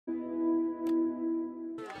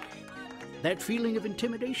That feeling of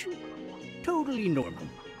intimidation? Totally normal.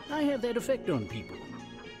 I have that effect on people.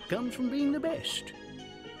 Comes from being the best.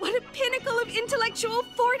 What a pinnacle of intellectual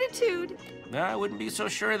fortitude! I wouldn't be so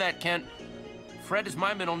sure of that, Kent. Fred is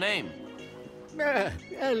my middle name.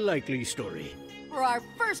 A likely story. For our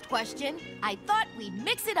first question, I thought we'd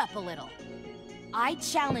mix it up a little. I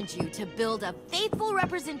challenge you to build a faithful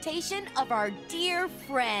representation of our dear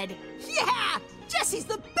Fred. Yeah! Jesse's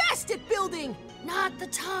the best at building! Not the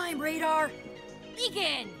time, Radar.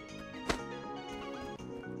 Begin!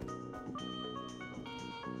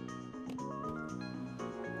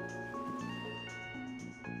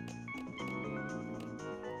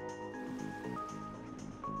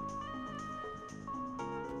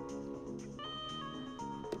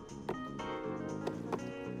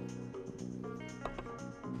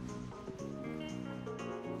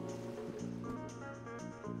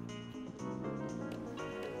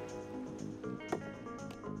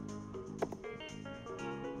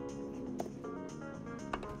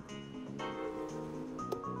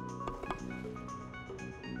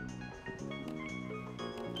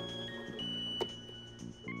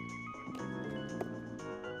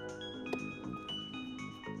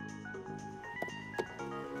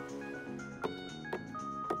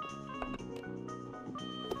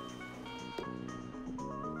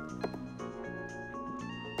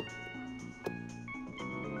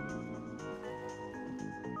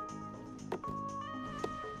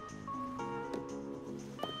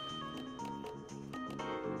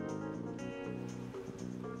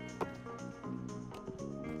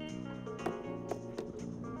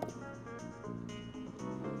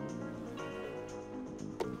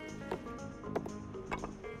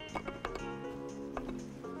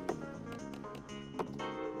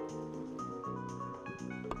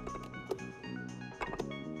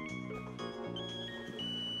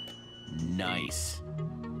 Nice.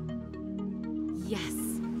 Yes,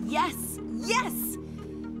 yes, yes!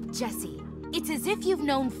 Jesse, it's as if you've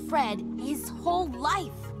known Fred his whole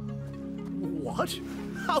life. What?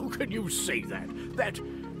 How can you say that?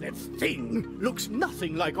 That thing looks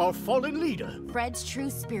nothing like our fallen leader. Fred's true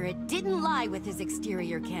spirit didn't lie with his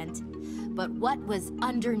exterior, Kent, but what was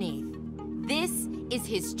underneath. This is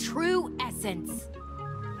his true essence.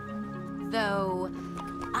 Though,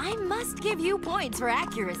 I must give you points for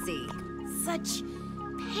accuracy. Such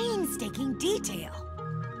painstaking detail.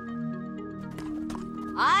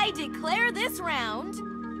 I declare this round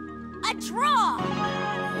a draw!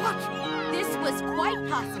 What? This was quite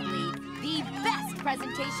possibly the best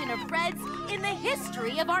presentation of Fred's in the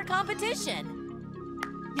history of our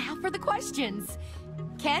competition. Now for the questions.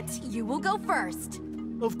 Kent, you will go first.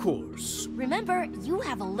 Of course. Remember, you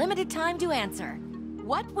have a limited time to answer.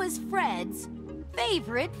 What was Fred's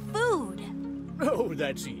favorite food? Oh,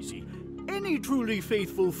 that's easy. Any truly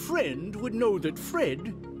faithful friend would know that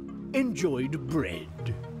Fred enjoyed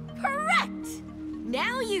bread. Correct!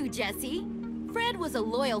 Now you, Jesse. Fred was a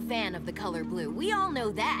loyal fan of the color blue. We all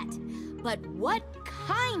know that. But what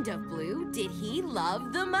kind of blue did he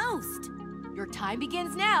love the most? Your time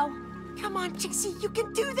begins now. Come on, Jesse, you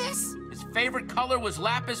can do this! His favorite color was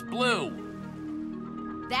lapis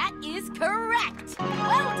blue. That is correct!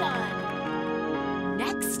 Well done!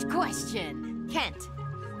 Next question. Kent,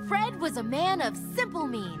 Fred was a man of simple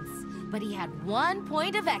means, but he had 1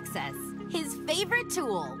 point of excess. His favorite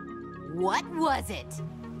tool. What was it?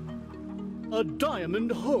 A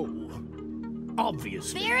diamond hoe.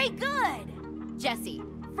 Obviously. Very good! Jesse,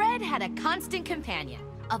 Fred had a constant companion,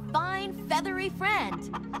 a fine, feathery friend.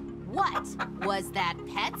 What was that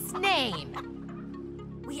pet's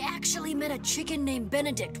name? We actually met a chicken named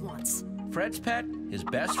Benedict once. Fred's pet, his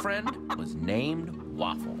best friend, was named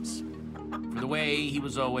Waffles. For the way he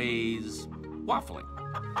was always waffling.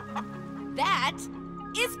 That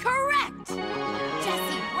is correct!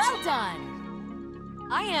 Jesse, well done!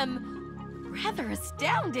 I am rather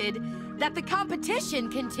astounded that the competition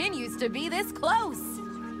continues to be this close.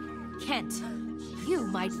 Kent, you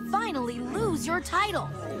might finally lose your title.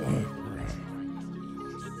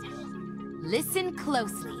 Listen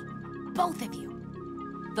closely, both of you.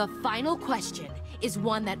 The final question is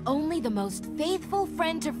one that only the most faithful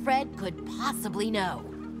friend to Fred could possibly know.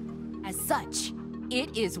 As such,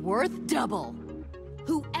 it is worth double.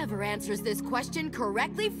 Whoever answers this question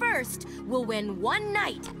correctly first will win one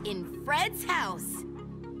night in Fred's house.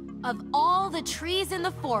 Of all the trees in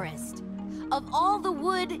the forest, of all the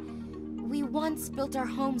wood we once built our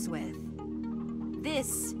homes with,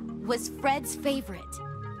 this was Fred's favorite.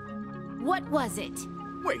 What was it?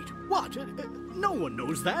 Wait, what? No one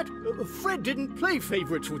knows that. Fred didn't play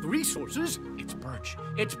favorites with resources. It's birch.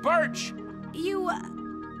 It's birch! You,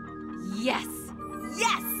 yes,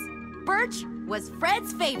 yes! Birch was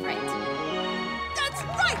Fred's favorite. That's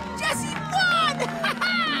right! Jesse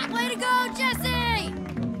won! Way to go, Jesse!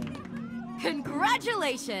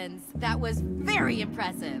 Congratulations! That was very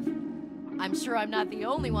impressive. I'm sure I'm not the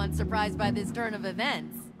only one surprised by this turn of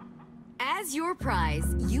events. As your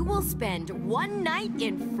prize, you will spend one night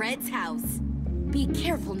in Fred's house. Be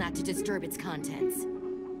careful not to disturb its contents.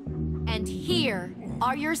 And here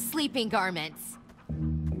are your sleeping garments.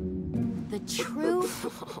 The true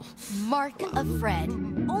mark of Fred.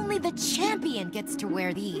 Only the champion gets to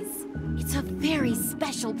wear these. It's a very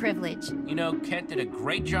special privilege. You know, Kent did a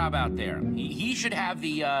great job out there. He should have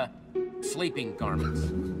the, sleeping garments.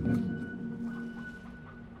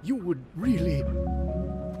 You would really...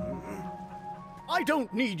 I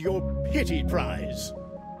don't need your pity prize.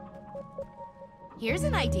 Here's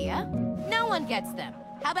an idea. No one gets them.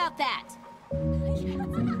 How about that?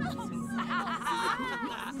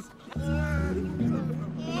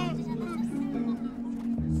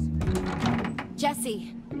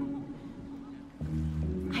 Jesse,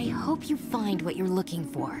 I hope you find what you're looking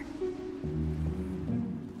for.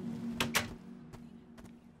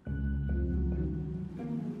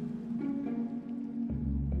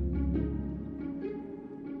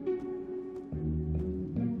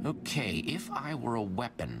 Okay, if I were a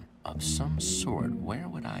weapon of some sort, where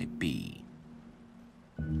would I be?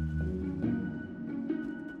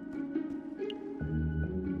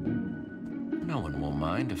 No one will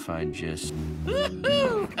mind if I just...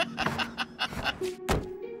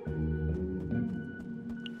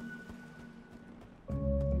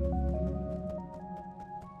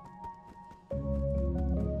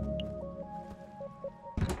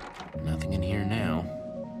 Nothing in here now,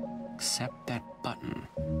 except that button.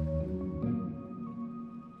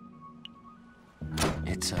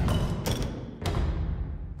 It's a...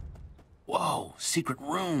 Whoa, secret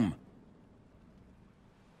room.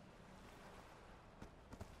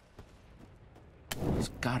 There's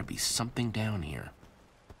gotta be something down here.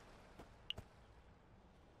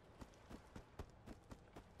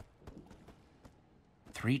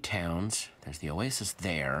 Three towns. There's the Oasis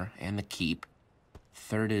there, and the Keep.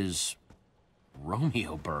 Third is...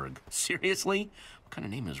 Romeoburg. Seriously? What kind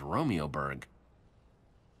of name is Romeoburg?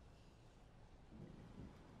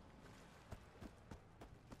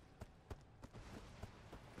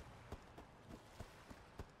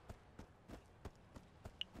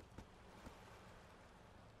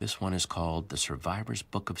 This one is called The Survivor's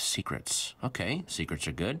Book of Secrets. Okay, secrets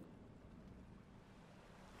are good.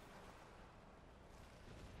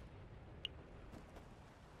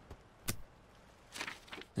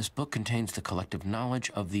 This book contains the collective knowledge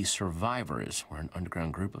of the survivors. We're an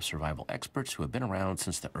underground group of survival experts who have been around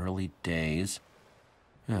since the early days.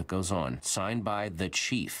 Yeah, it goes on. Signed by the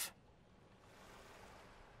Chief.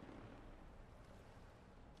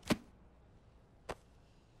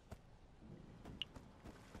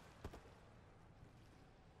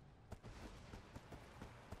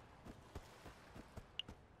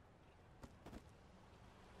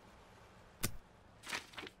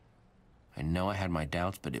 I know I had my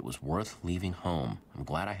doubts, but it was worth leaving home. I'm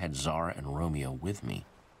glad I had Zara and Romeo with me.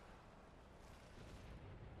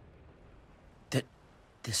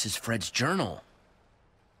 This is Fred's journal.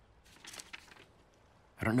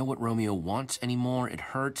 I don't know what Romeo wants anymore. It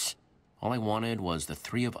hurts. All I wanted was the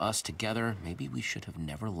three of us together. Maybe we should have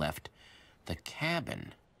never left the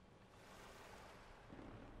cabin.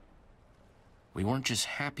 We weren't just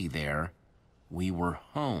happy there. We were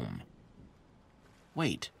home.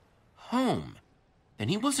 Wait. Home. Then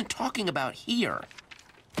he wasn't talking about here.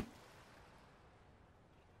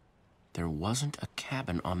 There wasn't a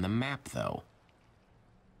cabin on the map, though.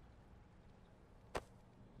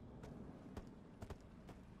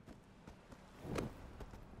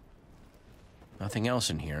 Nothing else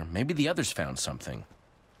in here. Maybe the others found something.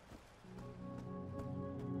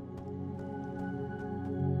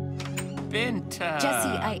 Binta!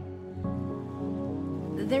 Jesse,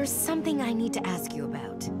 there's something I need to ask you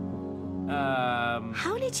about.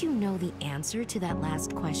 How did you know the answer to that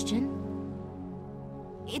last question?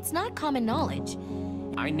 It's not common knowledge.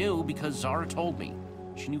 I knew because Zara told me.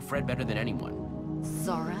 She knew Fred better than anyone.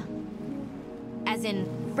 Zara? As in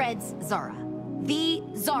Fred's Zara. The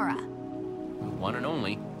Zara. The one and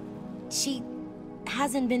only. She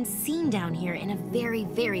hasn't been seen down here in a very,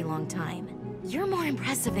 very long time. You're more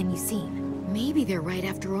impressive than you seem. Maybe they're right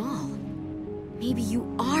after all. Maybe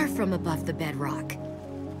you are from above the bedrock.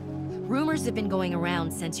 Rumors have been going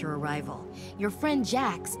around since your arrival. Your friend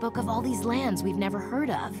Jack spoke of all these lands we've never heard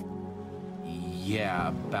of. Yeah,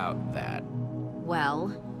 about that. Well,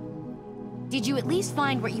 did you at least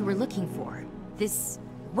find what you were looking for? This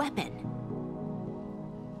weapon?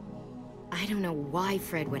 I don't know why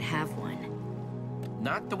Fred would have one.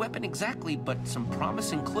 Not the weapon exactly, but some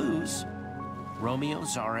promising clues. Romeo,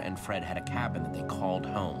 Zara, and Fred had a cabin that they called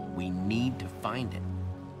home. We need to find it.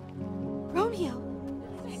 Romeo?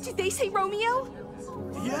 Did they say Romeo?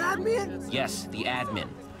 The admin? Yes, the admin.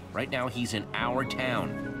 Right now he's in our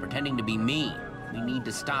town, pretending to be me. We need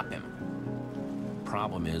to stop him.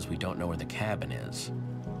 Problem is, we don't know where the cabin is.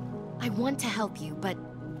 I want to help you, but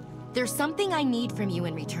there's something I need from you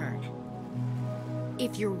in return.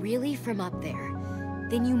 If you're really from up there,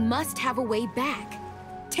 then you must have a way back.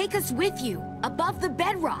 Take us with you, above the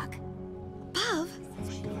bedrock. Above?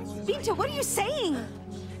 Binta, what are you saying?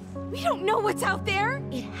 We don't know what's out there.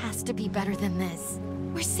 It has to be better than this.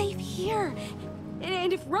 We're safe here.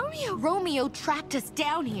 And if Romeo... Romeo trapped us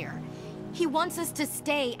down here. He wants us to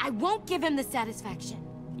stay. I won't give him the satisfaction.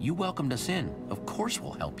 You welcomed us in. Of course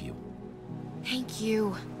we'll help you. Thank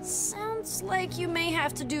you. Sounds like you may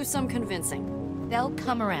have to do some convincing. They'll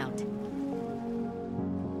come around.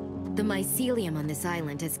 The mycelium on this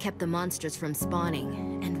island has kept the monsters from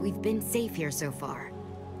spawning, and we've been safe here so far.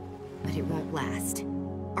 But it won't last.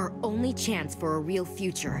 Our only chance for a real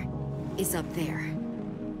future is up there.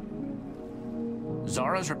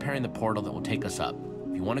 Zara's repairing the portal that will take us up.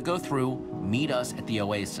 If you want to go through, meet us at the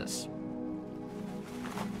Oasis.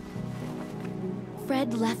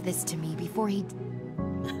 Fred left this to me before he...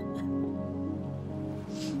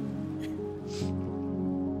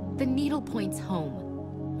 The needle points home.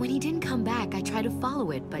 When he didn't come back, I tried to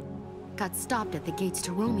follow it, but got stopped at the gates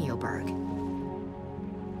to Romeoburg.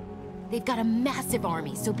 They've got a massive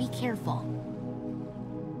army, so be careful.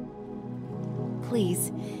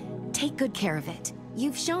 Please, take good care of it.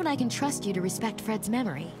 You've shown I can trust you to respect Fred's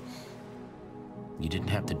memory. You didn't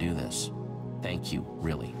have to do this. Thank you,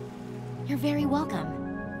 really. You're very welcome.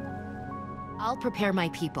 I'll prepare my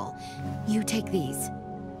people. You take these.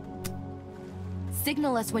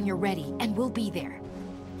 Signal us when you're ready, and we'll be there.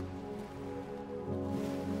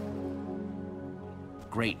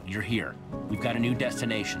 Great, you're here. We've got a new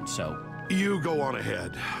destination, so... You go on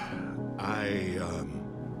ahead. I'm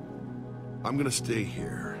gonna stay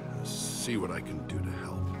here. See what I can do to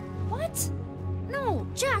help. What? No,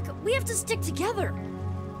 Jack, we have to stick together.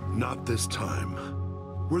 Not this time.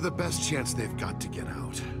 We're the best chance they've got to get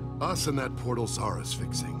out. Us and that portal Zara's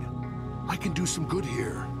fixing. I can do some good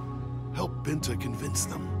here. Help Binta convince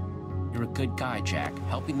them. You're a good guy, Jack.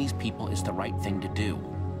 Helping these people is the right thing to do.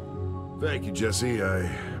 Thank you, Jesse. I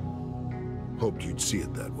hoped you'd see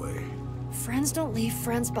it that way. Friends don't leave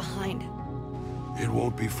friends behind. It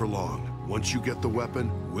won't be for long. Once you get the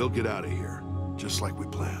weapon, we'll get out of here. Just like we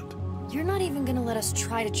planned. You're not even gonna let us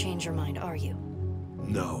try to change your mind, are you?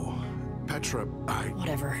 No. Petra,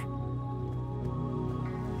 Whatever.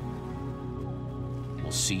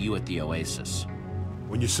 We'll see you at the Oasis.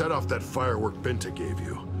 When you set off that firework Binta gave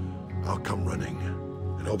you, I'll come running.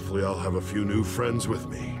 And hopefully I'll have a few new friends with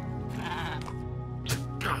me.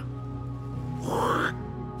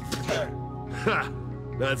 Ha!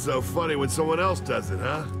 That's so funny when someone else does it,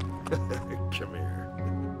 huh? Come here.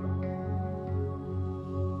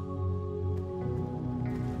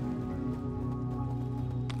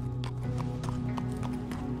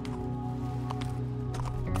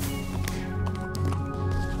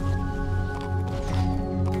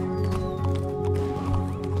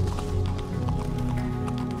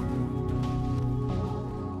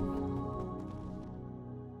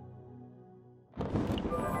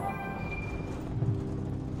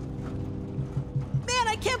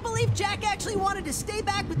 Jack actually wanted to stay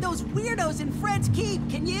back with those weirdos in Fred's Keep,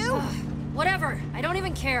 can you? Whatever, I don't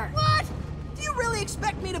even care. What? Do you really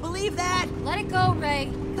expect me to believe that? Let it go, Ray.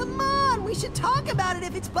 Come on, we should talk about it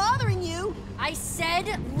if it's bothering you. I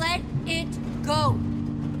said let it go.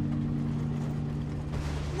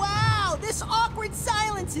 Wow, this awkward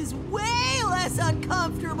silence is way less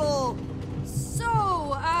uncomfortable.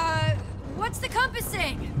 So, what's the compass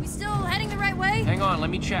saying? We still heading the right way? Hang on, let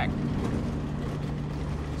me check.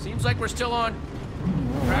 Seems like we're still on.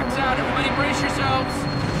 Tracks out, everybody brace yourselves!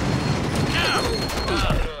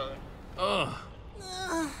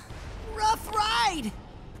 Rough ride!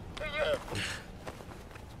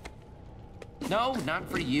 No, not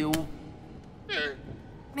for you.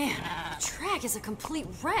 Man, the track is a complete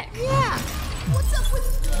wreck. Yeah! What's up with...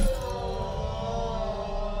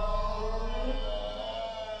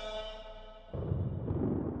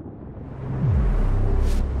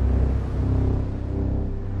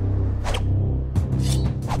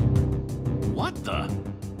 What the?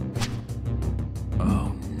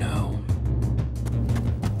 Oh, no.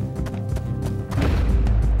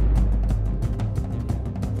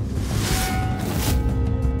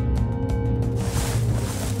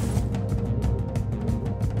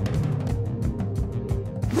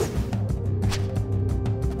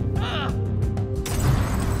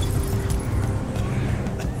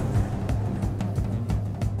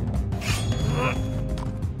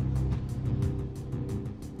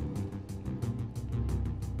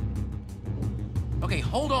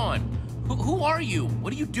 hold on. Who are you?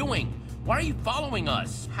 What are you doing? Why are you following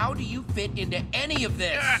us? How do you fit into any of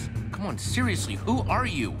this? Come on, seriously, who are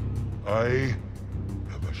you? I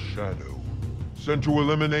am a shadow, sent to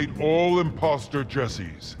eliminate all imposter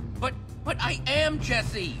Jessies. But I am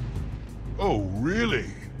Jesse! Oh, really?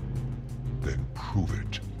 Then prove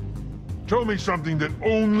it. Tell me something that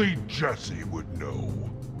only Jesse would know.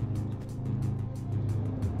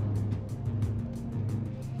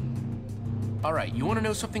 Alright, you wanna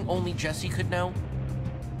know something only Jesse could know?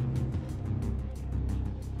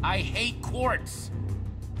 I hate quartz!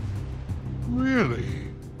 Really?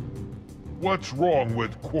 What's wrong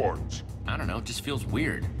with quartz? I don't know, it just feels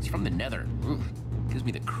weird. It's from the Nether. Ugh, gives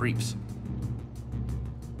me the creeps.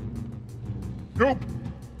 Nope.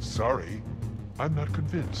 Sorry, I'm not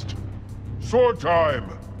convinced. Sword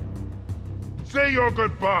time! Say your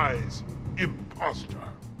goodbyes, imposter.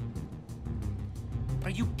 Are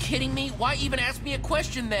you kidding me? Why even ask me a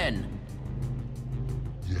question then?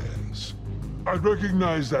 Yes. I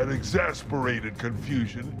recognize that exasperated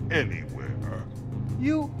confusion anywhere.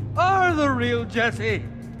 You are the real Jesse!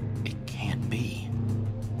 It can't be.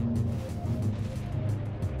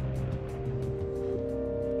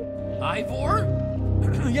 Ivor?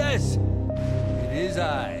 Yes, it is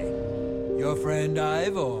I, your friend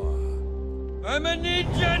Ivor. I'm a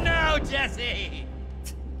ninja now, Jesse!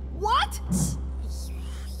 What?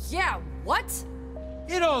 Yeah, what?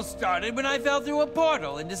 It all started when I fell through a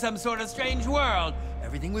portal into some sort of strange world.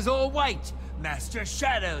 Everything was all white. Master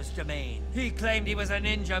Shadow's domain. He claimed he was a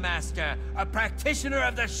ninja master, a practitioner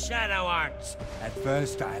of the shadow arts. At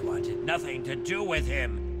first, I wanted nothing to do with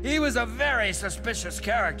him. He was a very suspicious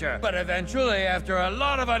character, but eventually, after a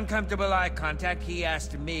lot of uncomfortable eye contact, he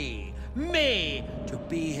asked me, to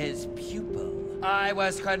be his pupil. I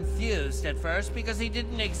was confused at first because he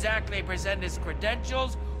didn't exactly present his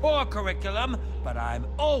credentials or curriculum, but I'm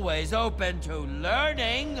always open to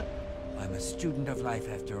learning. I'm a student of life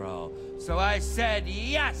after all, so I said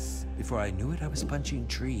yes. Before I knew it, I was punching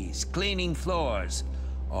trees, cleaning floors,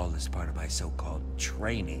 all as part of my so-called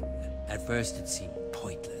training. At first, it seemed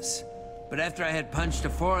pointless, but after I had punched a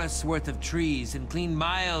forest's worth of trees and cleaned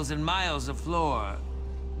miles and miles of floor,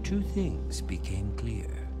 two things became clear.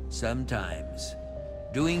 Sometimes,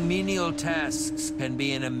 doing menial tasks can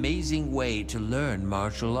be an amazing way to learn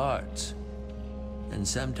martial arts. And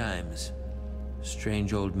sometimes,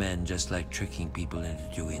 strange old men just like tricking people into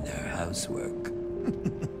doing their housework.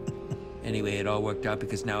 Anyway, it all worked out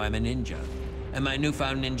because now I'm a ninja. And my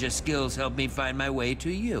newfound ninja skills help me find my way to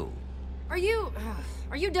you. Are you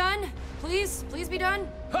done? Please be done?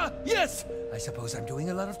 Huh, yes! I suppose I'm doing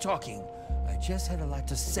a lot of talking. I just had a lot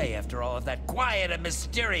to say after all of that quiet and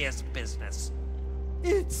mysterious business.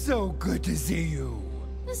 It's so good to see you.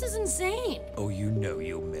 This is insane. Oh, you know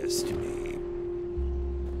you missed me.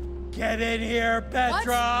 Get in here,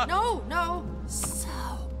 Petra! What? No. So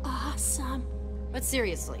awesome. But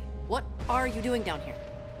seriously, what are you doing down here?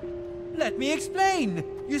 Let me explain.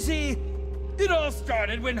 You see, it all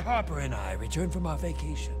started when Harper and I returned from our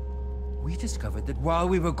vacation. We discovered that while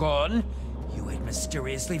we were gone, you had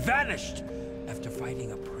mysteriously vanished after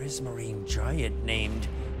fighting a prismarine giant named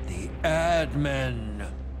the Admin.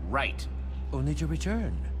 Right. Only to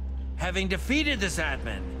return, having defeated this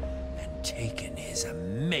Admin and taken his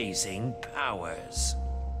amazing powers.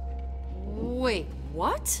 Wait,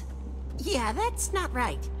 what? Yeah, that's not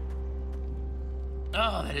right.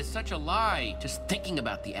 Oh, that is such a lie. Just thinking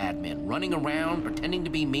about the admin running around, pretending to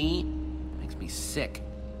be me, makes me sick.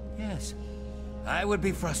 Yes, I would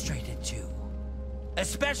be frustrated too.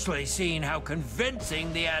 Especially seeing how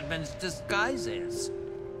convincing the admin's disguise is.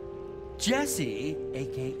 Jesse,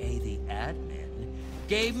 aka the admin,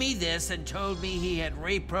 gave me this and told me he had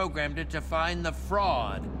reprogrammed it to find the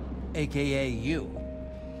fraud, aka you.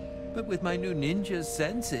 But with my new ninja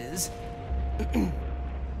senses,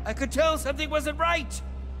 I could tell something wasn't right.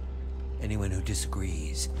 Anyone who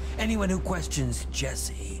disagrees, anyone who questions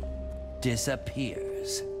Jesse,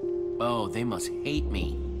 disappears. Oh, they must hate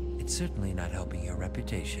me. It's certainly not helping your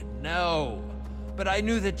reputation, no. But I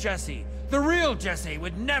knew that Jesse, the real Jesse,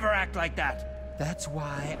 would never act like that. That's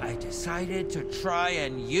why I decided to try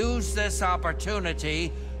and use this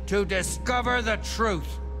opportunity to discover the truth.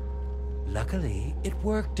 Luckily, it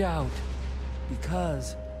worked out,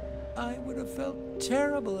 because I would have felt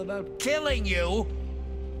terrible about killing you.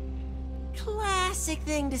 Classic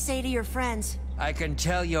thing to say to your friends. I can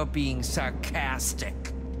tell you're being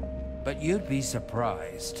sarcastic, but you'd be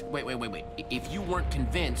surprised. Wait. If you weren't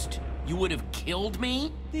convinced, you would have killed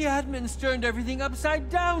me? The admin's turned everything upside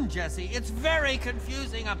down, Jesse. It's very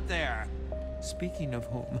confusing up there. Speaking of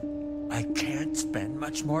whom, I can't spend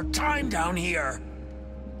much more time down here.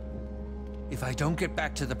 If I don't get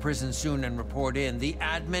back to the prison soon and report in, the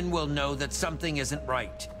admin will know that something isn't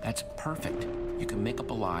right. That's perfect. You can make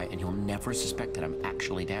up a lie and you'll never suspect that I'm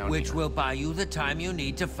actually down here. Which will buy you the time you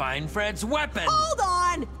need to find Fred's weapon. Hold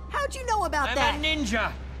on! How'd you know about that? I'm a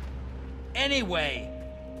ninja. Anyway,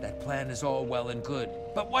 that plan is all well and good.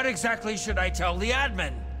 But what exactly should I tell the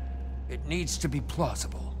admin? It needs to be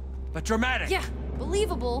plausible, but dramatic. Yeah,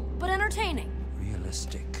 believable, but entertaining.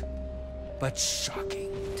 Realistic, but shocking.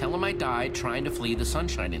 Tell him I died trying to flee the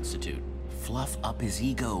Sunshine Institute. Fluff up his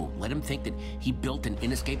ego. Let him think that he built an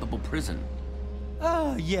inescapable prison.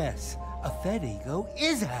 Ah, yes. A fed ego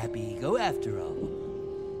is a happy ego after all.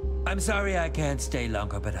 I'm sorry I can't stay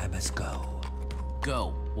longer, but I must go.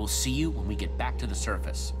 Go. We'll see you when we get back to the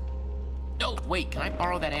surface. Oh, wait, can I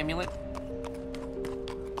borrow that amulet?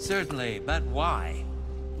 Certainly, but why?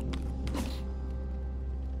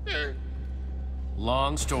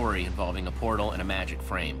 Long story involving a portal and a magic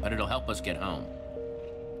frame, but it'll help us get home.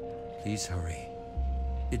 Please hurry.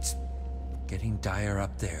 It's getting dire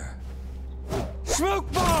up there.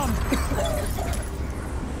 Smoke bomb!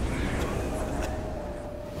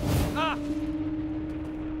 Ah!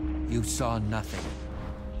 You saw nothing.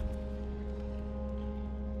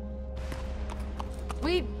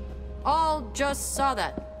 We all just saw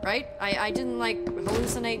that, right? I didn't, like,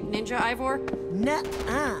 hallucinate Ninja Ivor?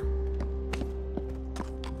 Nuh-uh.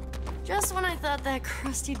 Just when I thought that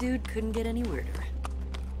crusty dude couldn't get any weirder.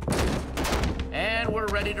 And we're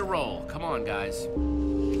ready to roll. Come on, guys.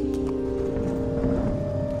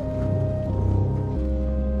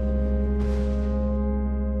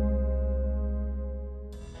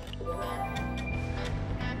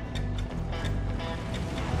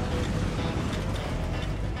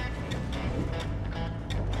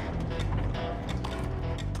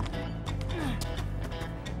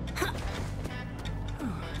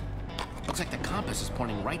 Looks like the compass is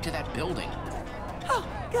pointing right to that building. Oh,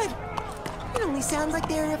 good. It only sounds like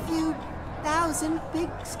there are a few thousand big,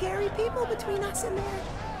 scary people between us and there.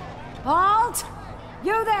 Halt!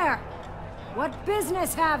 You there! What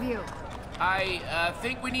business have you? I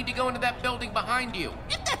think we need to go into that building behind you.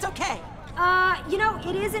 If that's okay. You know,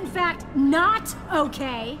 it is in fact not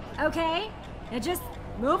okay, okay? Now just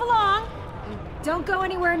move along. Don't go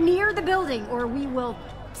anywhere near the building or we will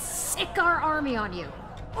sick our army on you.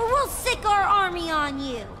 Or we'll sick our army on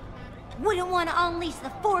you. Wouldn't want to unleash the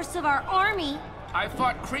force of our army. I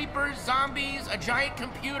fought creepers, zombies, a giant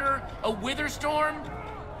computer, a wither storm.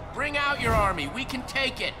 Bring out your army. We can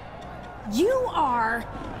take it. You are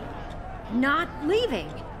not leaving.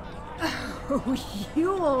 Oh,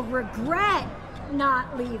 you will regret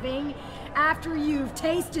not leaving after you've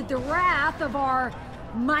tasted the wrath of our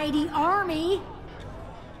mighty army.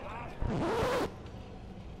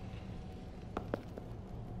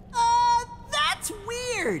 That's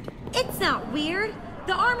weird. It's not weird.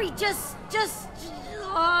 The army just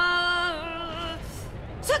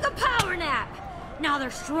took a power nap. Now they're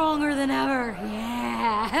stronger than ever.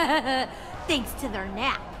 Yeah. Thanks to their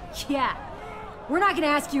nap. Yeah. We're not gonna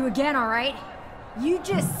ask you again, all right? You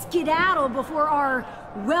just skedaddle before our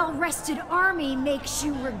well-rested army makes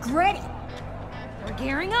you regret it. We're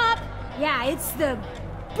gearing up. Yeah, it's the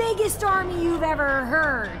biggest army you've ever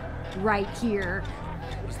heard right here.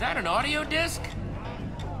 Was that an audio disc?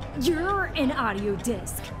 You're an audio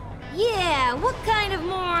disc. Yeah, what kind of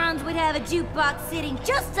morons would have a jukebox sitting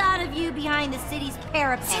just out of view behind the city's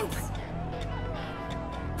parapets?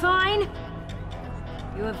 Fine.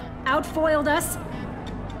 You have outfoiled us.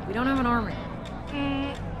 We don't have an army.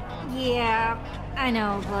 Yeah, I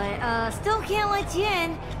know, but still can't let you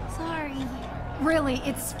in. Sorry. Really,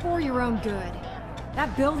 it's for your own good.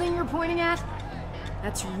 That building you're pointing at,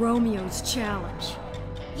 that's Romeo's challenge.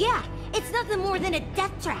 Yeah, it's nothing more than a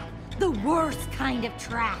death trap. The worst kind of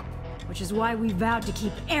trap. Which is why we vowed to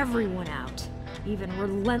keep everyone out. Even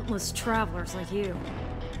relentless travelers like you.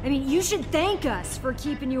 I mean, you should thank us for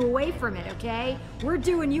keeping you away from it, okay? We're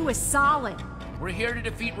doing you a solid. We're here to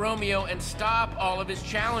defeat Romeo and stop all of his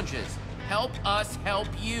challenges. Help us help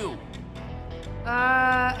you.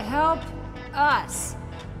 Help us.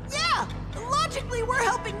 Yeah! Logically, we're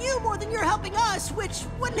helping you more than you're helping us, which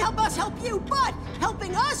wouldn't help us help you, but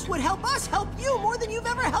helping us would help us help you more than you've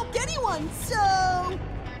ever helped anyone, so...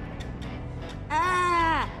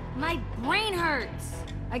 My brain hurts.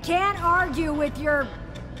 I can't argue with your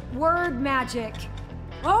word magic.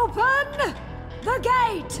 Open the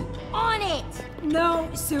gate! On it! No,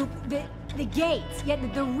 Soup, the gate. Yeah,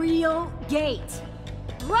 the real gate.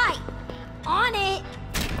 Right! On it!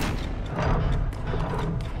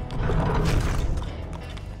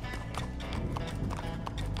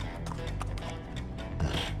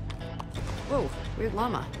 Whoa, weird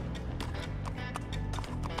llama.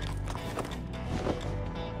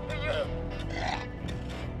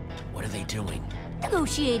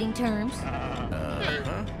 negotiating terms.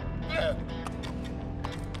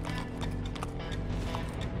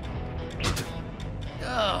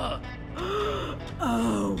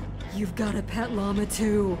 Oh, you've got a pet llama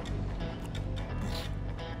too.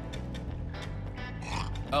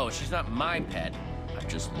 Oh, she's not my pet. I'm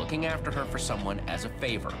just looking after her for someone as a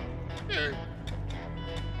favor.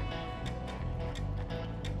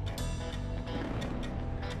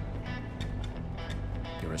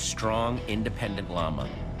 You're a strong, independent llama.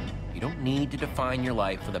 You don't need to define your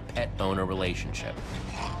life with a pet-owner relationship.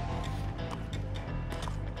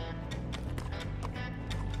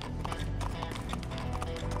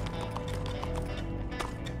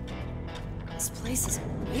 This place is a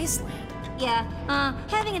wasteland. Yeah,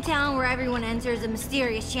 having a town where everyone enters a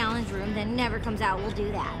mysterious challenge room then never comes out will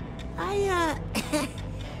do that. I,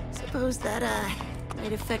 suppose that,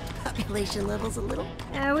 might affect population levels a little.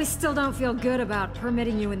 We still don't feel good about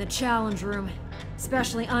permitting you in the challenge room,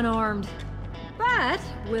 especially unarmed. But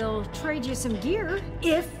we'll trade you some gear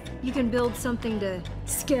if you can build something to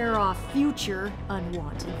scare off future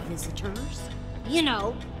unwanted visitors. You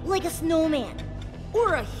know, like a snowman.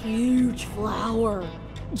 Or a huge flower.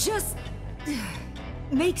 Just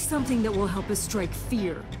make something that will help us strike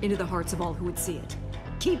fear into the hearts of all who would see it.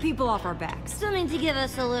 Keep people off our backs. Something to give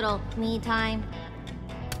us a little me time.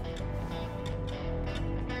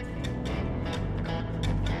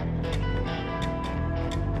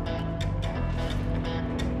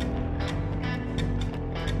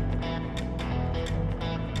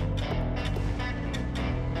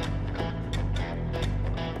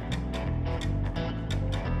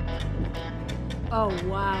 Oh,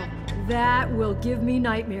 wow. That will give me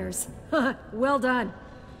nightmares. Well done.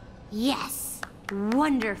 Yes.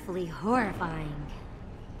 Wonderfully horrifying.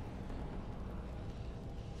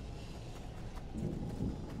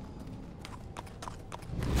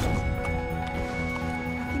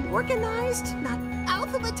 Organized, not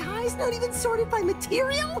alphabetized, not even sorted by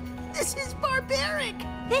material? This is barbaric!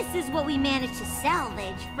 This is what we managed to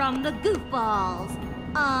salvage from the goofballs.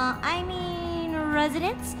 I mean,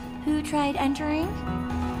 residents who tried entering.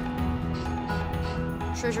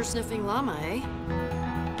 Treasure-sniffing llama, eh?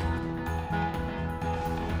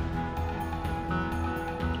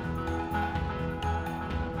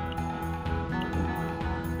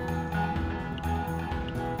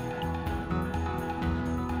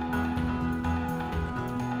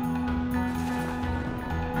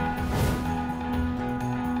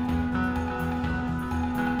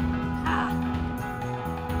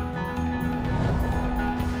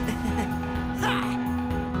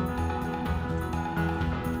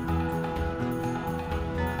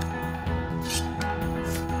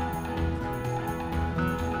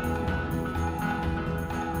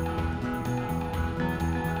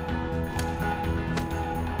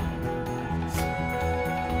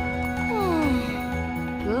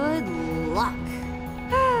 Good luck.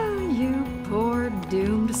 You poor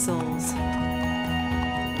doomed souls.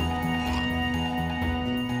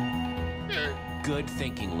 Good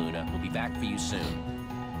thinking, Luna. We'll be back for you soon.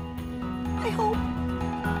 I hope.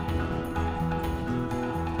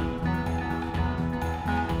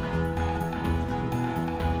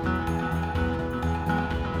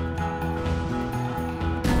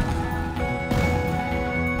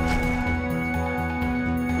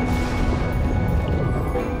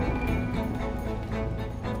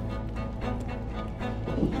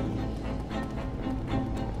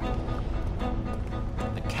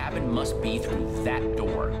 The cabin must be through that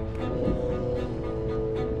door.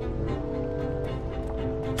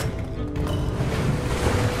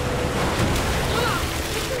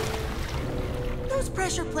 Those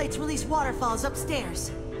pressure plates release waterfalls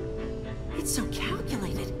upstairs. It's so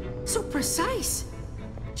calculated, so precise.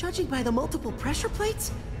 Judging by the multiple pressure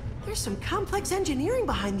plates, there's some complex engineering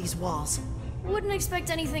behind these walls. Wouldn't expect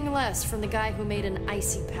anything less from the guy who made an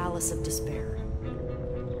icy palace of despair.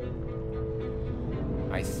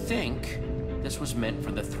 I think this was meant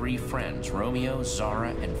for the three friends, Romeo, Zara,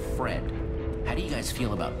 and Fred. How do you guys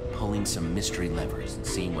feel about pulling some mystery levers and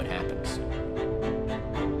seeing what happens? Here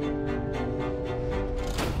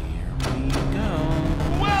we go.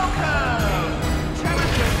 Welcome!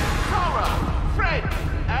 Challengers Zara, Fred,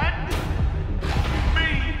 and me,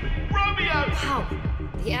 Romeo! How?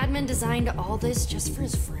 The admin designed all this just for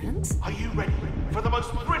his friends? Are you ready for the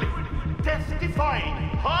most brilliant, death-defying,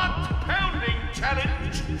 heart-pounding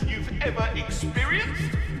challenge you've ever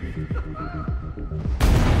experienced?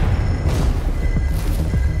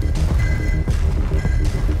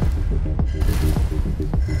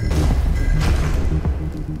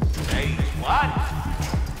 Stage 1,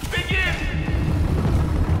 begin!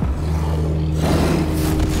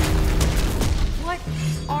 What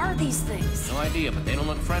are these things? No idea, but they don't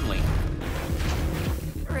look friendly.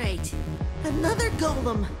 Great. Another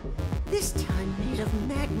golem. This time made of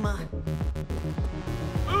magma.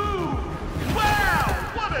 Ooh! Wow!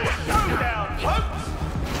 What a showdown, folks!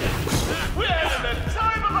 We're having the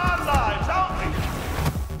time of our lives, aren't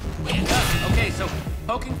we? Okay, so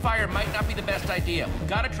poking fire might not be the best idea.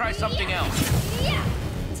 Gotta try something else. Yeah!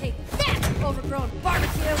 Take that, overgrown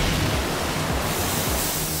barbecue!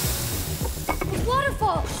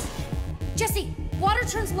 Waterfalls! Jesse, water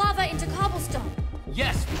turns lava into cobblestone.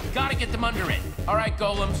 Yes, we gotta get them under it. All right,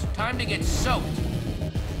 golems, time to get soaked.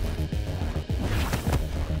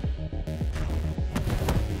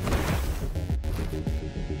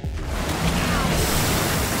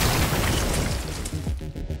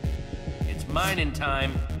 It's mining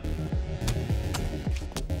time.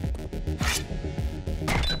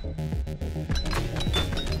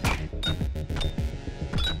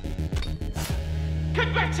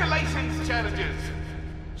 Congratulations, challengers!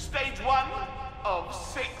 Stage 1 of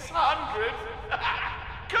 600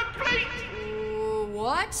 complete!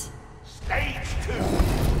 What? Stage 2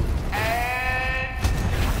 and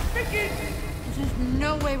begin! There's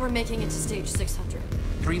no way we're making it to stage 600.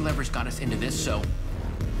 3 levers got us into this, so...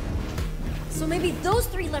 So maybe those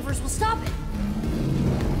 3 levers will stop it.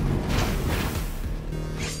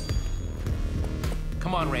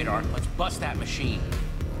 Come on, Radar, let's bust that machine.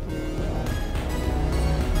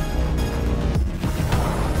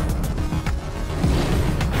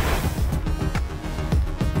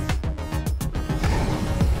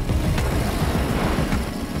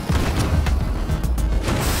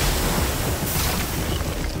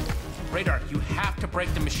 Radar, you have to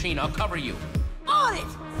break the machine. I'll cover you. On it!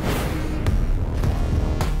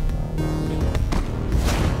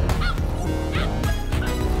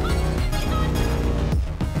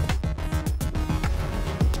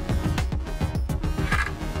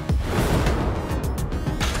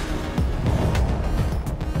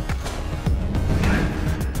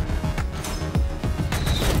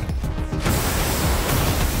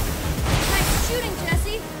 Nice shooting,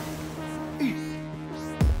 Jesse!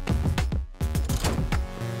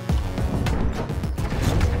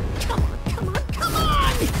 Come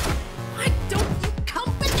on! Why don't you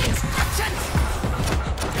come with instructions?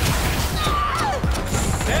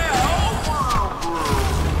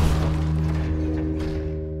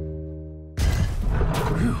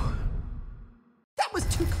 That was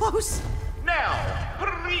too close. Now,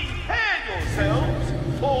 prepare yourselves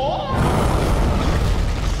for...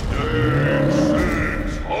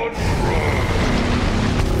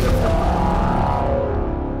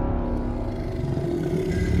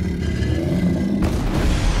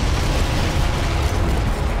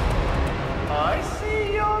 I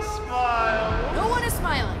see your smile. No one is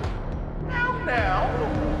smiling. Now,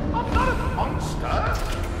 I'm not a monster.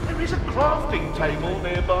 There is a crafting table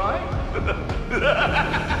nearby.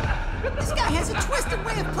 This guy has a twisted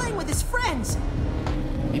way of playing with his friends.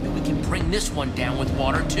 Maybe we can bring this one down with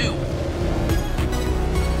water, too.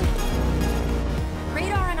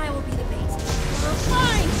 Radar and I will be the bait. We're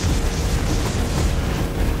fine.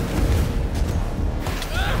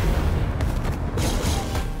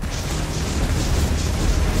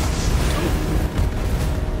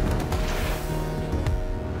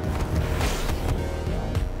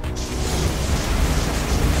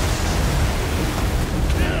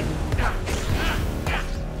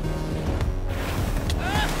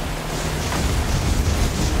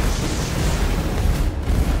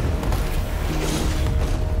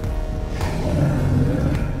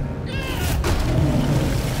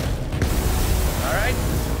 All right,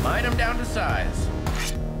 mine them down to size.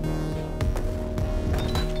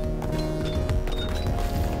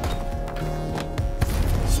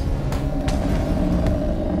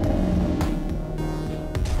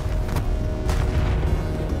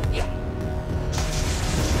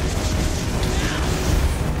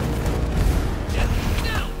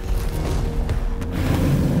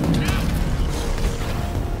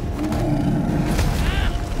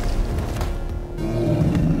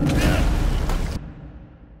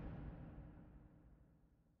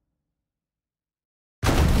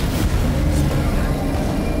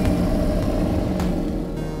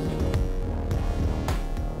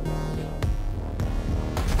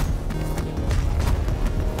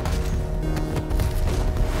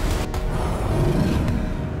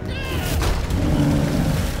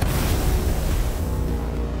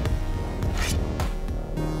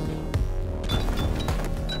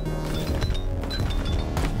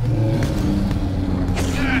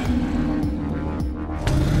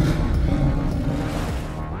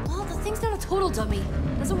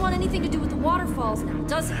 waterfalls now,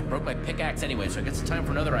 does it? I broke my pickaxe anyway, so I guess it's time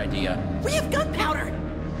for another idea. We have gunpowder!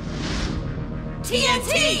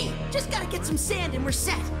 TNT! Just gotta get some sand and we're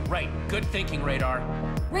set. Right, good thinking, Radar.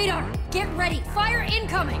 Radar, get ready. Fire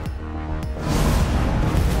incoming.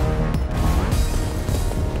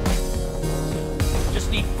 Just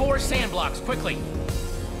need 4 sand blocks, quickly.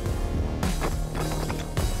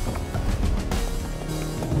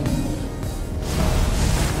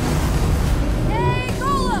 Hey,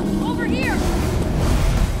 Golem, over here.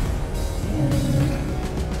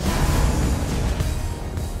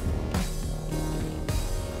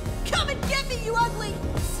 Come and get me, you ugly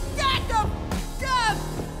stack of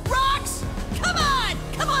rocks! Come on!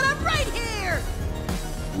 Come on, I'm right here!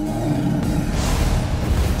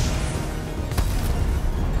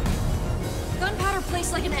 Gunpowder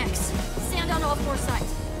placed like an X. Sand on all 4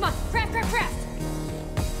 sides. Come on, craft, craft, craft.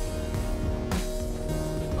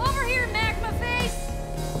 Over here, magma face.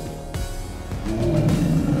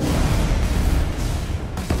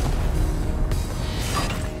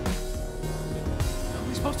 How am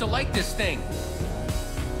I supposed to light this thing?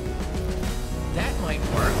 That might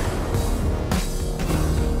work.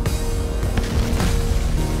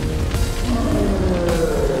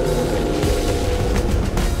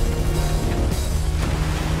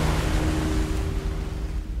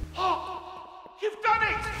 You've done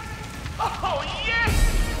it! Oh, yes!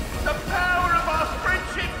 The power of our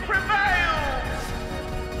friendship prevails!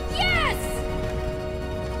 Yes!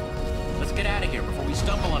 Let's get out of here before we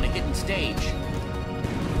stumble on a hidden stage.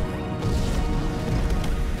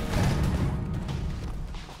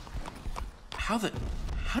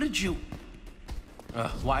 How did you...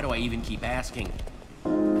 why do I even keep asking?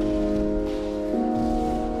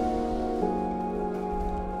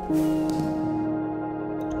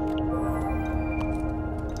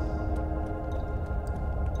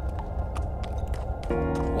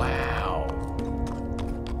 Wow.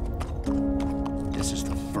 This is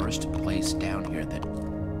the first place down here that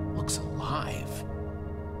looks alive.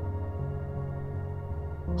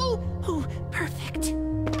 Oh, perfect.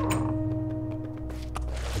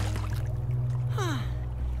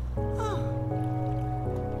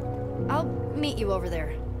 I'll meet you over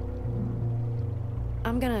there.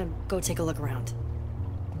 I'm gonna go take a look around.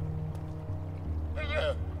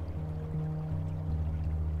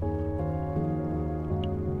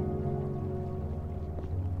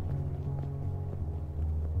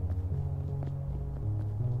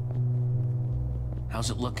 How's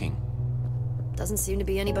it looking? Doesn't seem to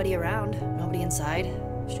be anybody around. Nobody inside.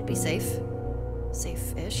 Should be safe.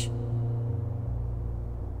 Safe-ish.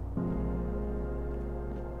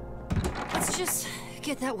 Let's just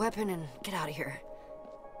get that weapon and get out of here.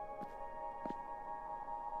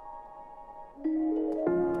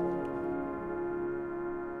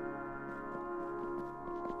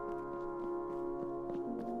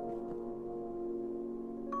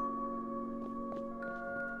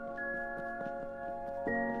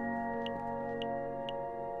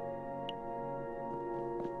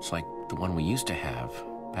 It's like the one we used to have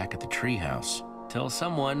back at the treehouse. Till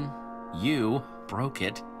someone, you, broke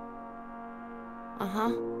it. Uh-huh.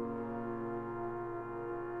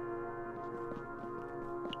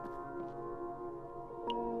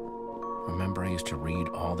 Remember I used to read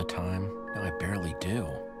all the time? Now I barely do.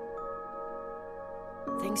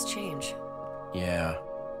 Things change. Yeah.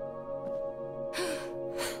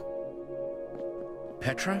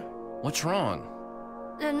 Petra? What's wrong?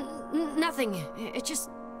 Nothing. It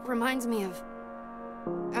just reminds me of...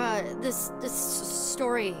 this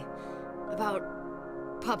story about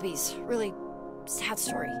puppies. Really sad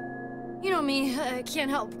story. You know me, I can't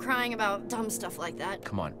help crying about dumb stuff like that.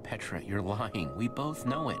 Come on, Petra, you're lying. We both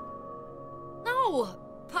know it. No!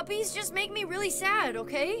 Puppies just make me really sad,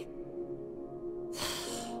 okay?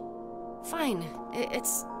 Fine.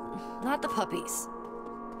 It's not the puppies.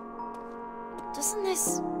 Doesn't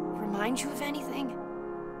this remind you of anything?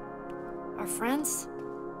 Our friends?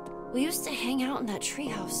 We used to hang out in that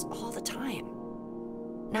treehouse all the time.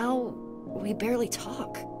 Now, we barely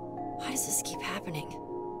talk. Why does this keep happening?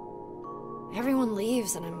 Everyone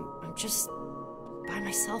leaves and I'm just by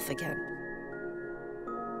myself again.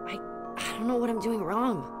 I don't know what I'm doing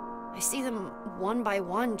wrong. I see them one by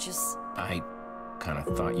one, just... I kind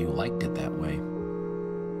of thought you liked it that way.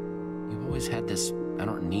 You've always had this I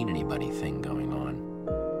don't need anybody thing going on.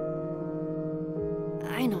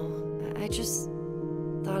 I know. I just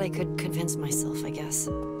thought I could convince myself, I guess.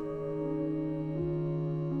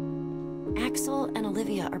 Axel and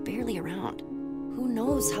Olivia are barely around. Who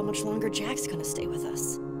knows how much longer Jack's gonna stay with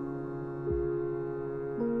us?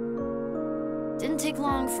 Didn't take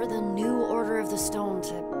long for the new Order of the Stone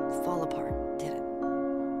to fall apart, did it?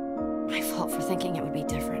 My fault. fault for thinking it would be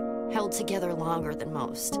different. Held together longer than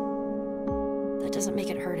most. That doesn't make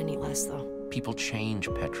it hurt any less, though. People change,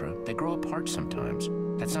 Petra. They grow apart sometimes.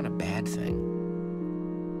 That's not a bad thing.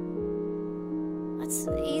 That's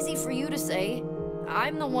easy for you to say.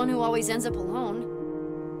 I'm the one who always ends up alone.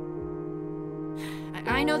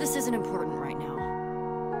 I know this isn't important right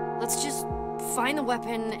now. Let's just find the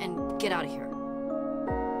weapon and get out of here.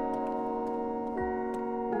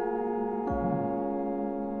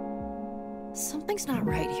 Something's not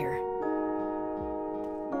right here.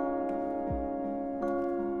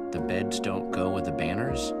 The beds don't go with the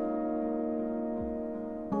banners?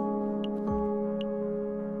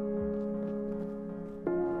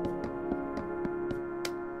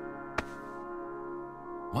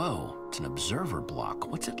 Whoa, it's an observer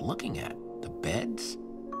block. What's it looking at? The beds?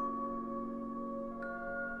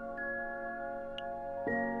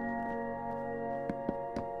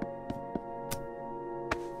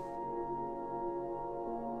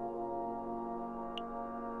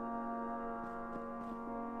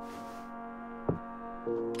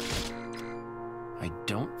 I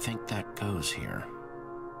don't think that goes here.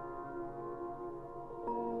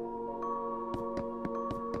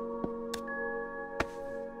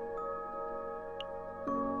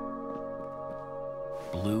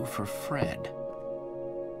 Blue for Fred.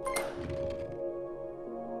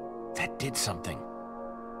 That did something.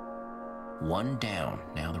 One down.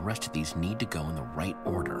 Now the rest of these need to go in the right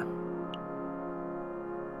order.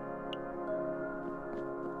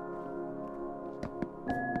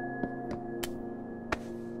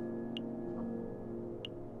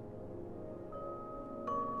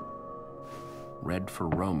 Red for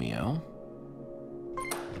Romeo.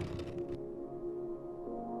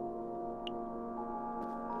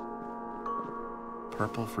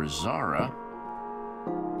 Purple for Zara.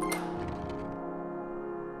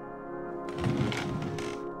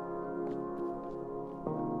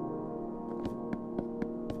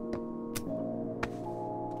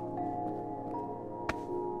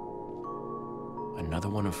 Another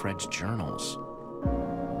one of Fred's journals.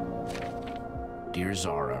 Dear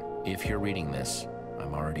Zara, if you're reading this,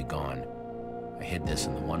 I'm already gone. I hid this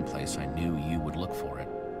in the one place I knew you would look for it.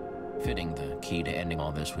 Fitting the key to ending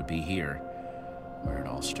all this would be here, where it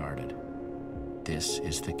all started. This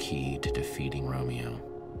is the key to defeating Romeo.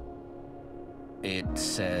 It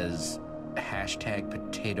says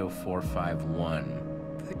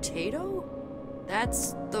 #Potato451. Potato?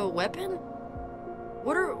 That's the weapon?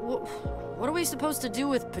 What are we supposed to do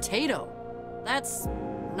with potato? That's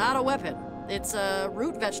not a weapon. It's a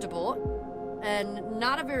root vegetable, and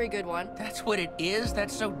not a very good one. That's what it is?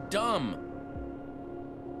 That's so dumb.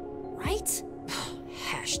 Right?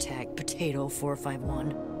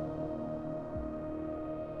 #Potato451.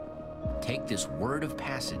 Take this word of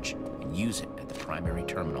passage and use it at the primary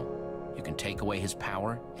terminal. You can take away his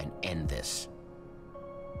power and end this.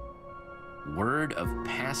 Word of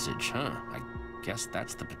passage, huh? I guess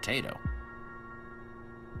that's the potato.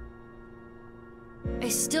 I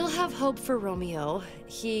still have hope for Romeo.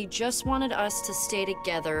 He just wanted us to stay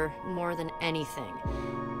together more than anything.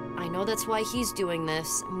 I know that's why he's doing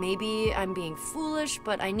this. Maybe I'm being foolish,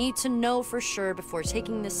 but I need to know for sure before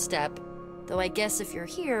taking this step. Though I guess if you're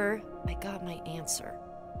here, I got my answer.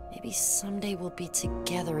 Maybe someday we'll be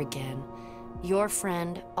together again. Your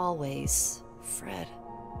friend, always, Fred.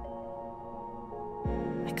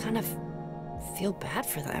 I kind of feel bad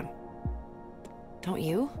for them. Don't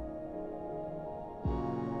you?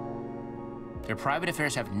 Their private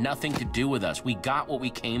affairs have nothing to do with us. We got what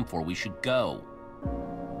we came for. We should go.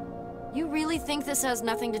 You really think this has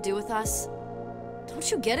nothing to do with us?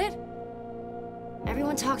 Don't you get it?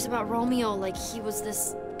 Everyone talks about Romeo like he was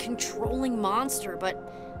this controlling monster, but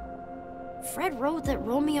Fred wrote that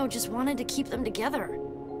Romeo just wanted to keep them together,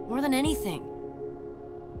 more than anything.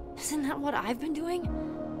 Isn't that what I've been doing?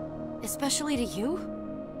 Especially to you?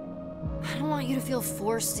 I don't want you to feel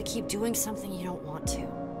forced to keep doing something you don't want to.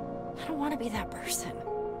 I don't want to be that person.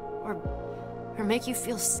 Or make you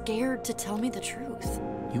feel scared to tell me the truth.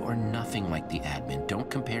 You are nothing like the admin. Don't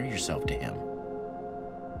compare yourself to him.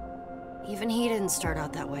 Even he didn't start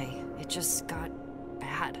out that way. It just got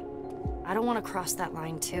bad. I don't want to cross that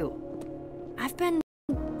line too. I've been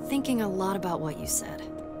thinking a lot about what you said.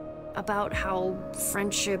 About how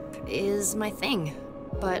friendship is my thing.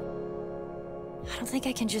 But I don't think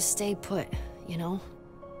I can just stay put, you know?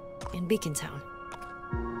 In Beacon Town.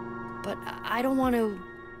 But I don't want to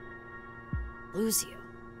lose you.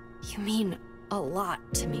 You mean a lot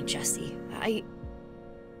to me, Jesse.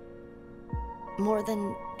 More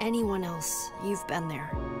than anyone else, you've been there.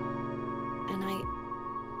 And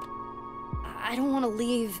I don't want to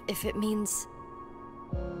leave if it means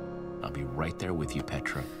I'll be right there with you,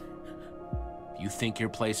 Petra. If you think your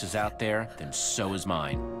place is out there, then so is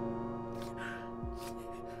mine.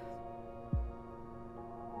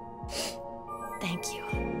 Thank you.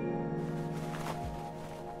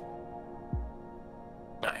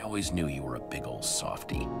 I always knew you were a big old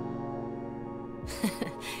softy.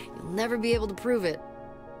 You'll never be able to prove it.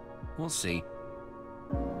 We'll see.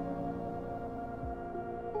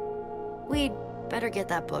 We'd better get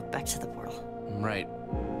that book back to the portal. Right.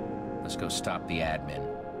 Let's go stop the admin.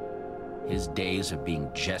 His days of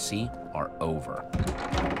being Jesse are over.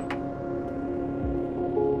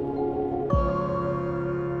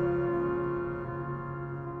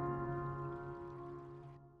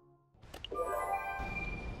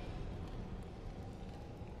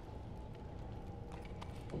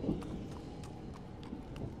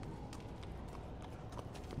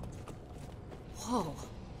 Whoa.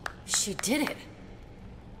 She did it.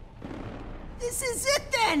 This is it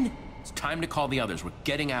then! It's time to call the others. We're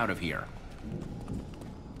getting out of here.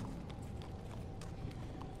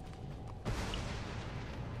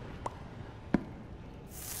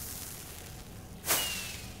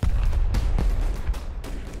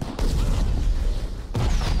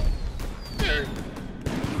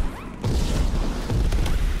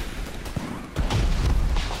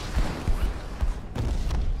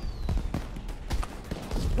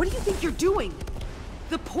 What do you think you're doing?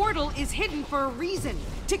 The portal is hidden for a reason,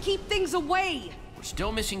 to keep things away. We're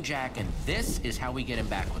still missing Jack, and this is how we get him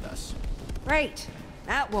back with us. Right.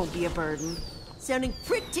 That won't be a burden. Sounding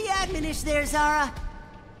pretty admonish there, Zara.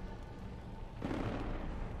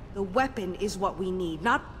 The weapon is what we need,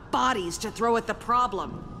 not bodies to throw at the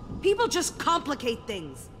problem. People just complicate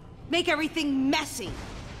things. Make everything messy,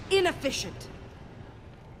 inefficient.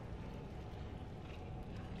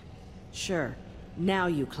 Sure, now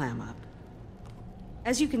you clam up.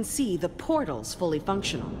 As you can see, the portal's fully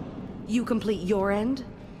functional. You complete your end?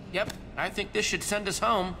 Yep, I think this should send us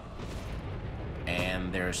home.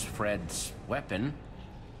 And there's Fred's weapon.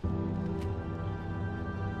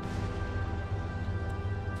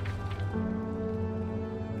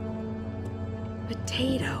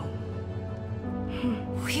 Potato.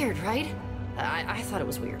 Weird, right? I thought it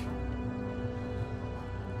was weird.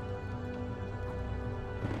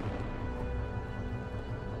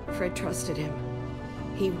 Fred trusted him.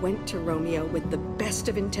 He went to Romeo with the best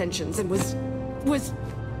of intentions and was...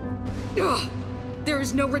 Ugh! There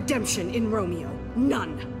is no redemption in Romeo.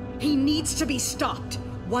 None. He needs to be stopped,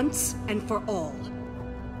 once and for all.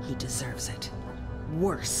 He deserves it.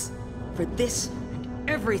 Worse. For this and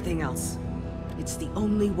everything else. It's the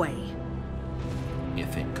only way.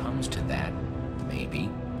 If it comes to that,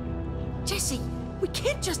 maybe. Jesse, we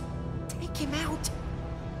can't just take him out.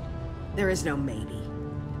 There is no maybe.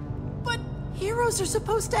 But heroes are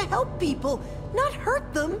supposed to help people, not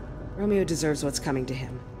hurt them. Romeo deserves what's coming to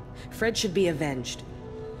him. Fred should be avenged.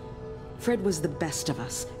 Fred was the best of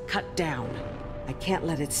us, cut down. I can't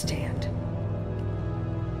let it stand.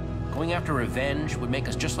 Going after revenge would make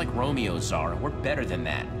us just like Romeo, Zara. We're better than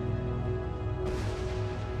that.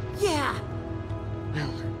 Yeah.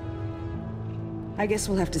 Well, I guess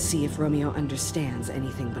we'll have to see if Romeo understands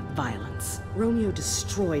anything but violence. Romeo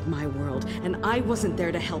destroyed my world, and I wasn't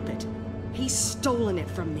there to help it. He's stolen it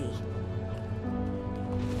from me.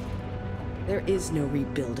 There is no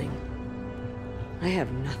rebuilding. I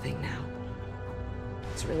have nothing now.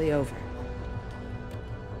 It's really over.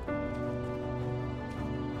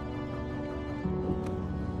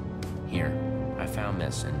 Here, I found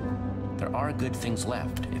this, and there are good things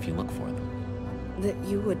left if you look for them. That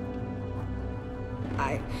you would...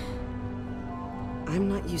 I'm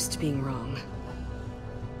not used to being wrong.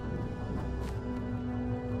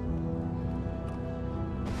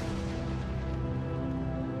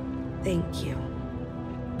 Thank you.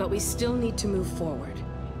 But we still need to move forward.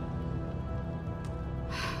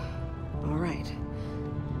 All right.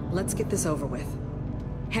 Let's get this over with.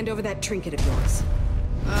 Hand over that trinket of yours.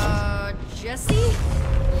 Jesse?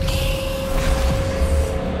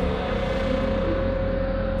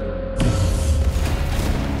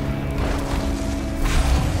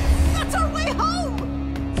 That's our way home!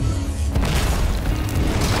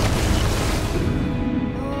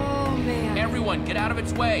 Oh, man. Everyone, get out of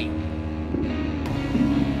its way!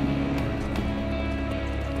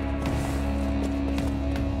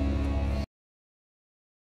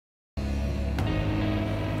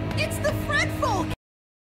 It's the Fred folk!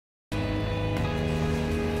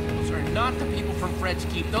 Those are not the people from Fred's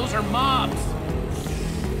Keep. Those are mobs!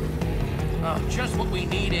 Oh, just what we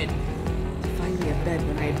needed. Find me a bed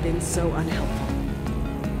when I had been so unhelpful.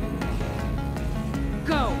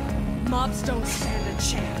 Go! Mobs don't stand a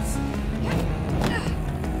chance.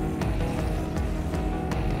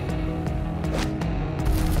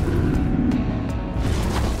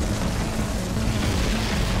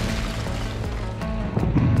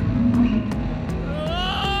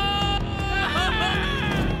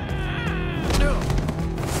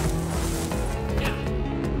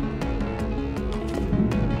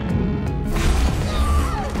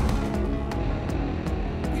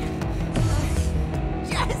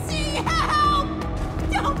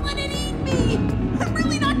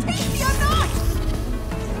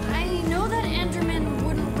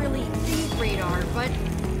 but...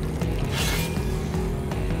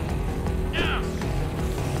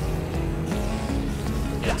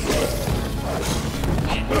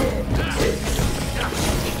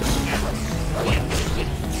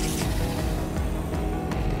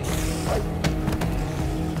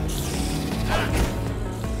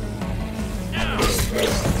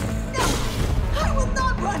 I will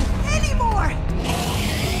not run anymore!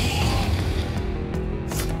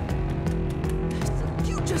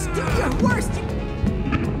 You just do your worst!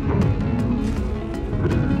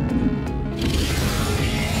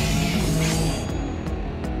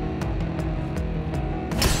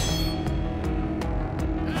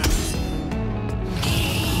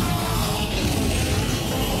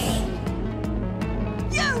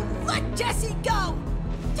 You let Jesse go!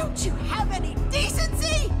 Don't you have any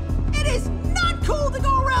decency? It is not cool to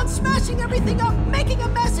go around smashing everything up, making a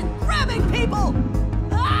mess, and grabbing people!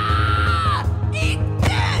 Ah! Eat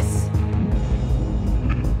this!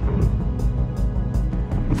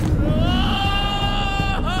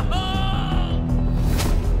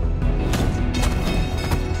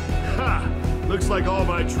 Ha! Looks like all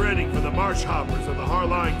my training for the marsh hoppers of the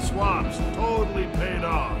Harline swamps totally paid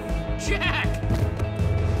off. Jack!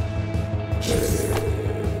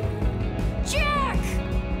 Jack!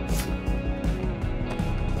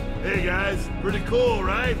 Hey guys, pretty cool,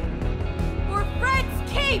 right? For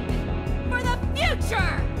Fred's keep! For the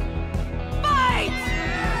future! Fight!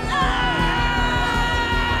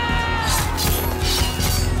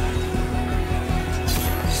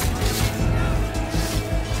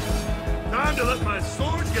 Time to let my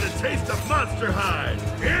sword get a taste of Monster Hide.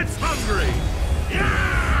 It's hungry!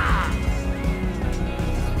 Yeah!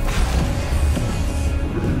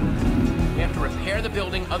 We have to repair the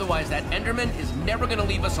building, otherwise that Enderman is never gonna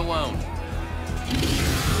leave us alone.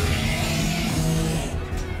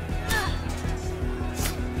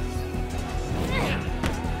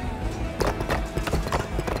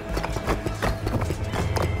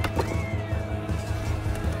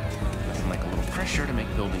 Nothing like a little pressure to make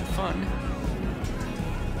building fun.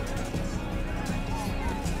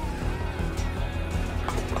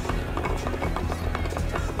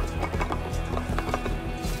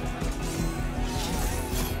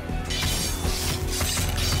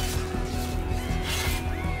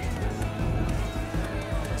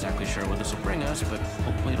 Exactly sure where this will bring us, but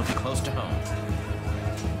hopefully it'll be close to home.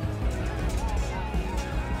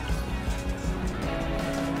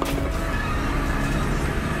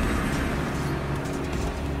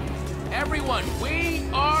 Everyone, we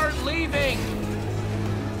are leaving!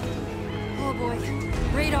 Oh boy.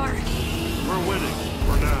 Radar. We're winning,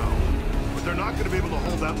 for now. But they're not going to be able to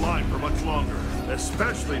hold that line for much longer.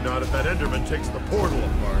 Especially not if that Enderman takes the portal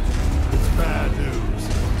apart. It's bad news.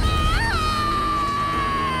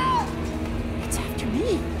 It's after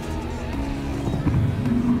me.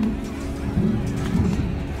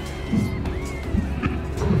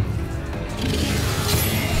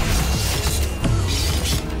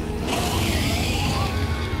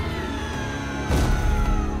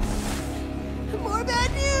 More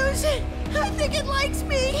bad news! I think it likes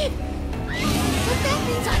me! But that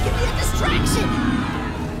means I can be a distraction!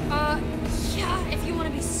 Yeah, if you want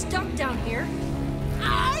to be stuck down here.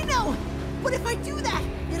 I know! But if I do that,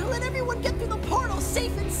 it'll let everyone get through the portal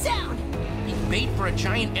safe and sound! Being bait for a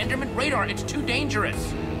giant Enderman radar, it's too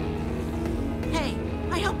dangerous. Hey,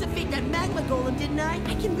 I helped defeat that magma golem, didn't I?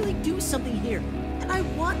 I can really do something here. And I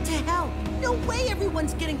want to help. No way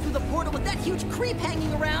everyone's getting through the portal with that huge creep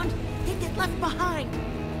hanging around. They'd get left behind.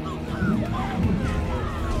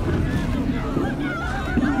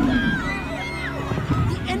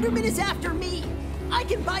 The Enderman is after me. I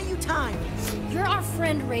can buy you time. You're our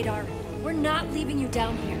friend, Radar. We're not leaving you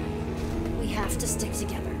down here. We have to stick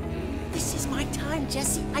together. This is my time,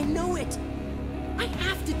 Jesse. I know it. I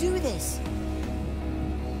have to do this.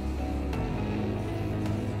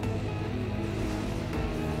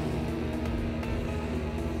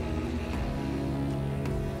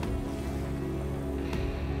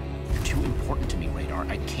 You're too important to me, Radar.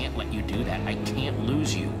 I can't let you do that. I can't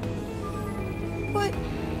lose you. But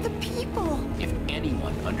the people... If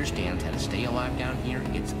anyone understands how to stay alive down here,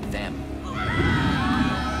 it's them.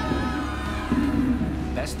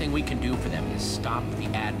 Best thing we can do for them is stop the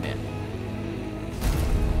admin.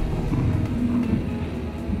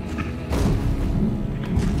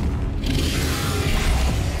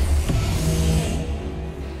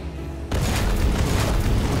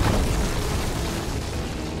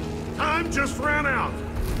 Time just ran out.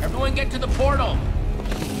 Everyone get to the portal!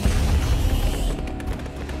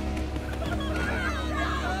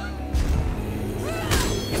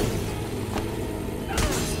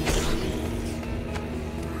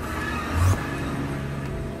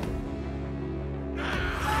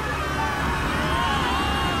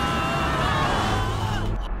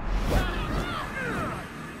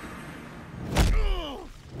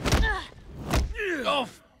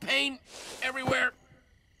 pain everywhere.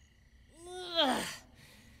 Ugh.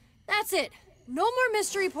 That's it. No more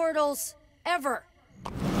mystery portals, ever.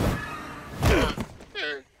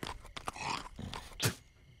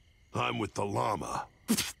 I'm with the llama.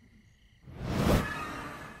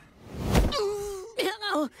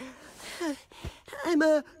 I'm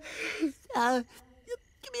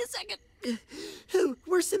give me a second.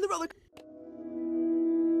 Worse in the roller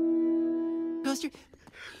coaster.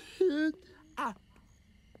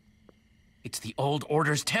 It's the Old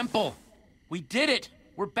Order's temple. We did it.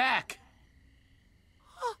 We're back.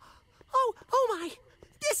 Oh my!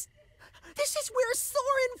 This is where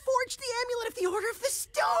Soren forged the amulet of the Order of the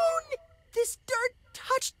Stone. This dirt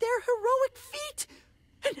touched their heroic feet,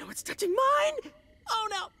 and now it's touching mine. Oh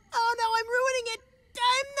no! I'm ruining it.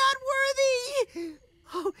 I'm not worthy.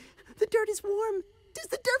 Oh, the dirt is warm. Does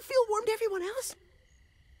the dirt feel warm to everyone else?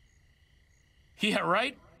 Yeah,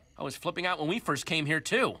 right? I was flipping out when we first came here,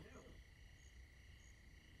 too.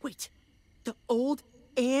 Wait, the old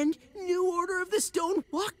and new Order of the Stone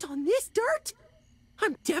walked on this dirt?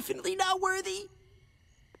 I'm definitely not worthy.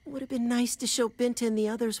 Would have been nice to show Binta and the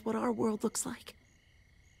others what our world looks like.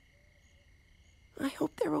 I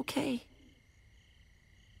hope they're okay.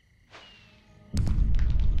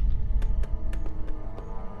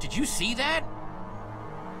 Did you see that?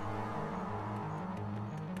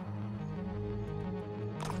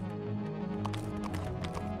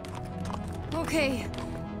 Okay,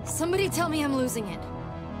 somebody tell me I'm losing it.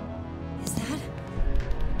 Is that?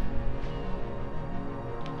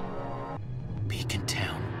 Beacon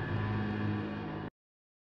Town.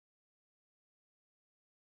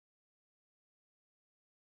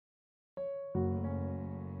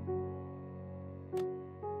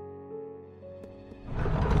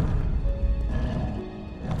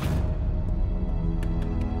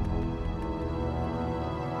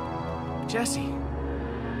 Jesse,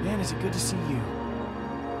 man, is it good to see you.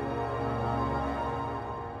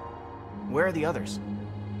 Where are the others?